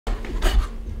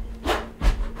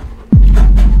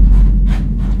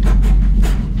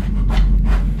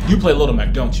play Little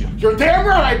Mac, don't you? You're damn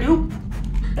right I do.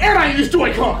 And I use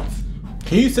Joy-Cons.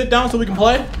 Can you sit down so we can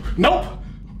play? Nope.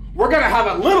 We're gonna have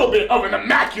a little bit of an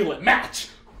immaculate match.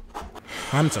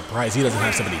 I'm surprised he doesn't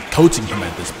have somebody coaching him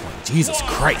at this point. Jesus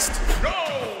Christ.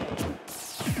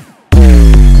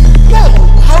 Whoa,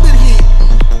 how did he?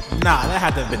 Nah, that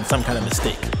had to have been some kind of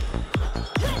mistake.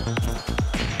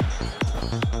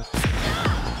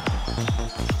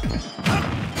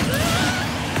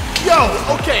 Yo,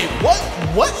 okay,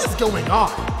 what is going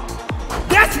on?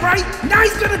 That's right, now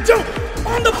he's gonna jump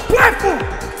on the platform,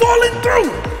 falling through.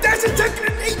 That's a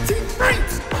Tekken in 18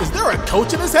 frames. Is there a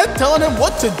coach in his head telling him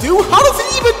what to do? How does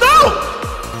he even know?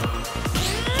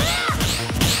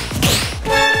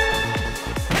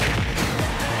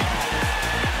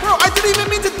 Bro, I didn't even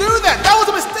mean to do that. That was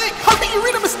a mistake. How can you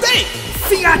read a mistake?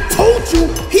 See, I told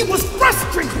you he was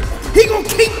frustrated. He gonna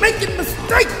keep making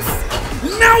mistakes.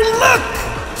 Now look.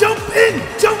 Jump in,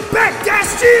 jump back,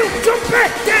 dash shield, jump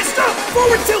back, dash up,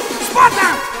 forward tilt, spot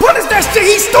down, punish that shit,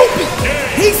 he's stupid!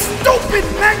 He's stupid,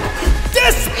 man!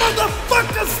 This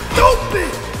motherfucker's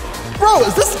stupid! Bro,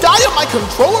 is this guy on my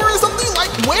controller or something? Like,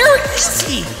 where is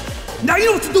he? Now you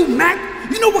know what to do, Mac.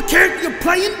 You know what character you're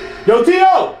playing? Yo,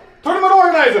 T.O., tournament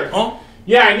organizer! Huh?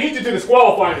 Yeah, I need you to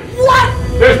disqualify me. What?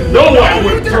 There's no way I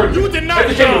would turn You did not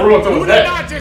the rules over there.